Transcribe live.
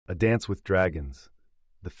A Dance with Dragons,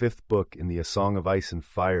 the fifth book in the A Song of Ice and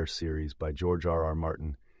Fire series by George R.R.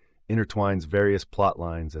 Martin, intertwines various plot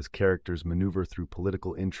lines as characters maneuver through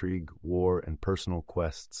political intrigue, war, and personal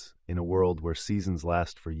quests in a world where seasons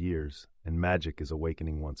last for years and magic is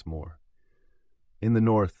awakening once more. In the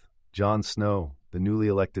north, Jon Snow, the newly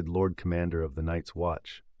elected Lord Commander of the Night's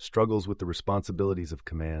Watch, struggles with the responsibilities of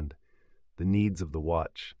command, the needs of the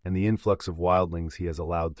Watch, and the influx of wildlings he has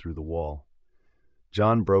allowed through the Wall.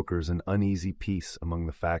 Jon brokers an uneasy peace among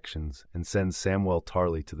the factions and sends Samwell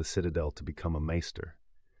Tarly to the Citadel to become a maester.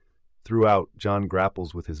 Throughout, Jon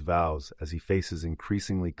grapples with his vows as he faces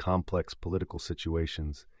increasingly complex political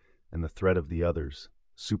situations and the threat of the others,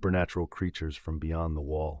 supernatural creatures from beyond the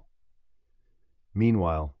Wall.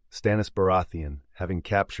 Meanwhile, Stannis Baratheon, having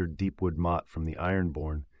captured Deepwood Motte from the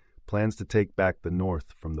Ironborn, plans to take back the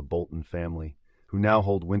North from the Bolton family, who now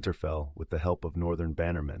hold Winterfell with the help of Northern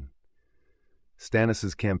bannermen.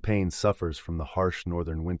 Stannis' campaign suffers from the harsh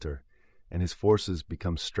northern winter, and his forces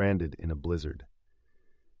become stranded in a blizzard.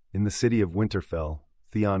 In the city of Winterfell,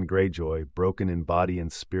 Theon Greyjoy, broken in body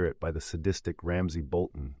and spirit by the sadistic Ramsay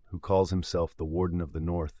Bolton, who calls himself the Warden of the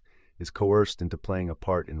North, is coerced into playing a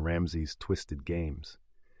part in Ramsay's twisted games.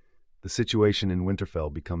 The situation in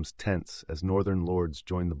Winterfell becomes tense as northern lords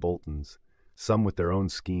join the Boltons, some with their own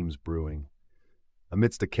schemes brewing.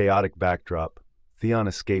 Amidst a chaotic backdrop, Theon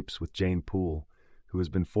escapes with Jane Poole, who has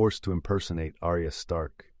been forced to impersonate Arya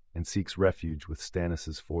Stark, and seeks refuge with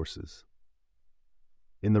Stannis' forces.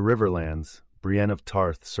 In the Riverlands, Brienne of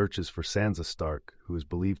Tarth searches for Sansa Stark, who is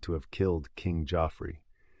believed to have killed King Joffrey.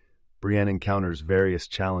 Brienne encounters various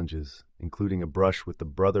challenges, including a brush with the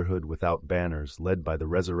Brotherhood Without Banners led by the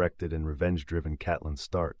resurrected and revenge-driven Catelyn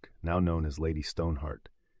Stark, now known as Lady Stoneheart.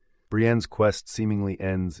 Brienne's quest seemingly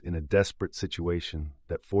ends in a desperate situation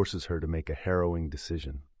that forces her to make a harrowing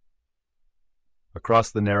decision.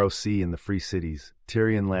 Across the narrow sea in the Free Cities,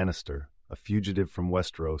 Tyrion Lannister, a fugitive from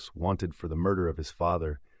Westeros wanted for the murder of his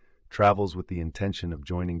father, travels with the intention of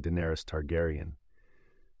joining Daenerys Targaryen.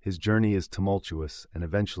 His journey is tumultuous and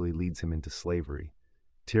eventually leads him into slavery.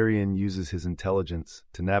 Tyrion uses his intelligence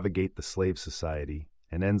to navigate the slave society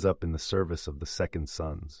and ends up in the service of the Second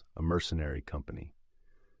Sons, a mercenary company.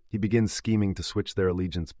 He begins scheming to switch their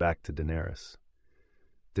allegiance back to Daenerys.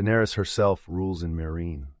 Daenerys herself rules in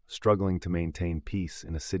Meereen, struggling to maintain peace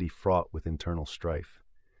in a city fraught with internal strife.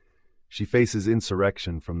 She faces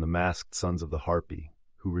insurrection from the masked Sons of the Harpy,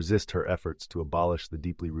 who resist her efforts to abolish the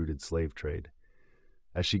deeply rooted slave trade.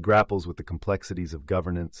 As she grapples with the complexities of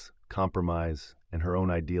governance, compromise, and her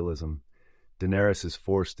own idealism, Daenerys is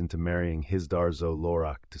forced into marrying Hizdahr zo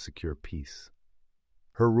Loraq to secure peace.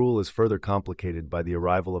 Her rule is further complicated by the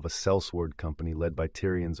arrival of a sellsword company led by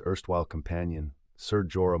Tyrion's erstwhile companion, Ser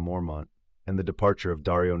Jorah Mormont, and the departure of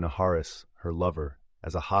Daario Naharis, her lover,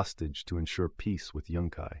 as a hostage to ensure peace with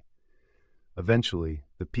Yunkai. Eventually,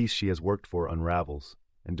 the peace she has worked for unravels,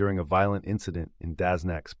 and during a violent incident in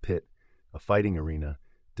Daznak's pit, a fighting arena,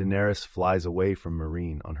 Daenerys flies away from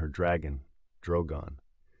Meereen on her dragon, Drogon.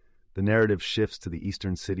 The narrative shifts to the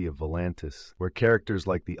eastern city of Volantis, where characters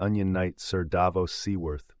like the Onion Knight Sir Davos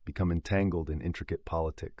Seaworth become entangled in intricate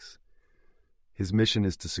politics. His mission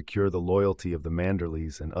is to secure the loyalty of the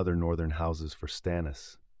Manderleys and other northern houses for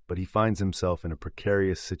Stannis, but he finds himself in a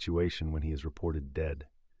precarious situation when he is reported dead.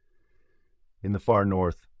 In the far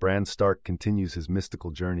north, Bran Stark continues his mystical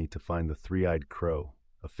journey to find the Three-Eyed Crow,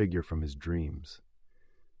 a figure from his dreams.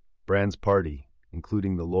 Bran's party,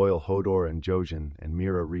 including the loyal Hodor and Jojen and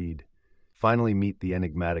Meera Reed, finally meet the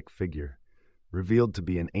enigmatic figure, revealed to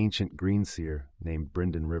be an ancient greenseer named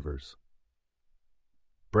Brynden Rivers.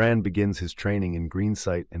 Bran begins his training in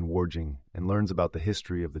Greensight and Warging and learns about the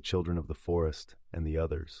history of the Children of the Forest and the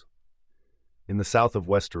Others. In the south of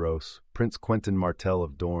Westeros, Prince Quentyn Martell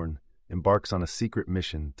of Dorne embarks on a secret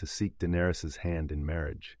mission to seek Daenerys' hand in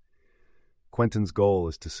marriage. Quentyn's goal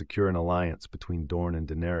is to secure an alliance between Dorne and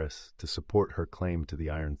Daenerys to support her claim to the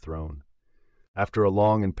Iron Throne. After a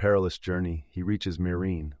long and perilous journey, he reaches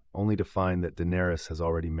Meereen, only to find that Daenerys has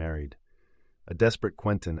already married. A desperate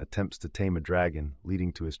Quentyn attempts to tame a dragon,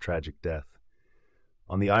 leading to his tragic death.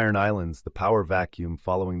 On the Iron Islands, the power vacuum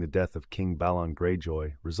following the death of King Balon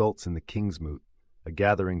Greyjoy results in the Kingsmoot, a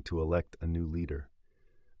gathering to elect a new leader.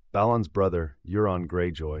 Balon's brother, Euron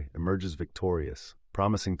Greyjoy, emerges victorious,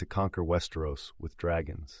 promising to conquer Westeros with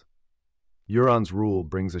dragons. Euron's rule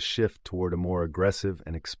brings a shift toward a more aggressive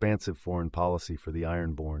and expansive foreign policy for the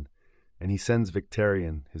Ironborn, and he sends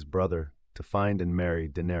Victarion, his brother, to find and marry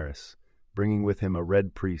Daenerys, bringing with him a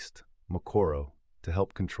red priest, Moqorro, to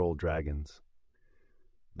help control dragons.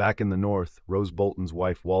 Back in the north, Rose Bolton's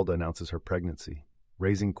wife Walda announces her pregnancy,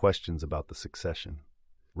 raising questions about the succession.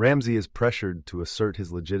 Ramsay is pressured to assert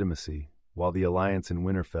his legitimacy, while the alliance in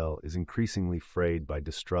Winterfell is increasingly frayed by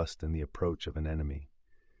distrust and the approach of an enemy.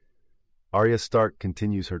 Arya Stark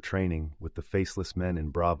continues her training with the Faceless Men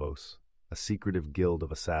in Braavos, a secretive guild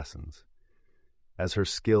of assassins. As her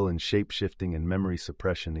skill in shape-shifting and memory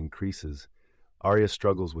suppression increases, Arya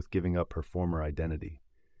struggles with giving up her former identity.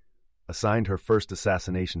 Assigned her first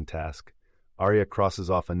assassination task, Arya crosses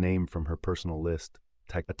off a name from her personal list,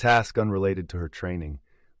 a task unrelated to her training,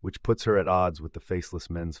 which puts her at odds with the Faceless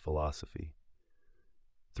Men's philosophy.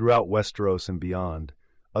 Throughout Westeros and beyond,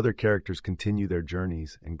 other characters continue their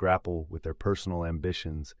journeys and grapple with their personal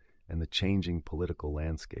ambitions and the changing political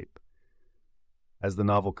landscape. As the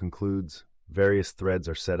novel concludes, various threads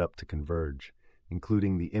are set up to converge,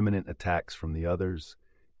 including the imminent attacks from the others,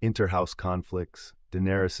 inter-house conflicts,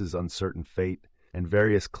 Daenerys' uncertain fate, and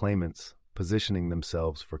various claimants positioning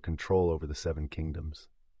themselves for control over the Seven Kingdoms.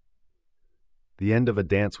 The end of A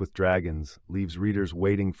Dance with Dragons leaves readers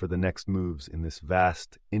waiting for the next moves in this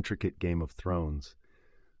vast, intricate Game of Thrones,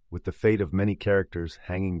 with the fate of many characters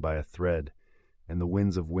hanging by a thread and the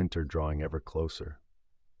winds of winter drawing ever closer.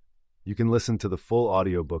 You can listen to the full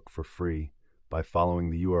audiobook for free by following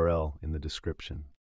the URL in the description.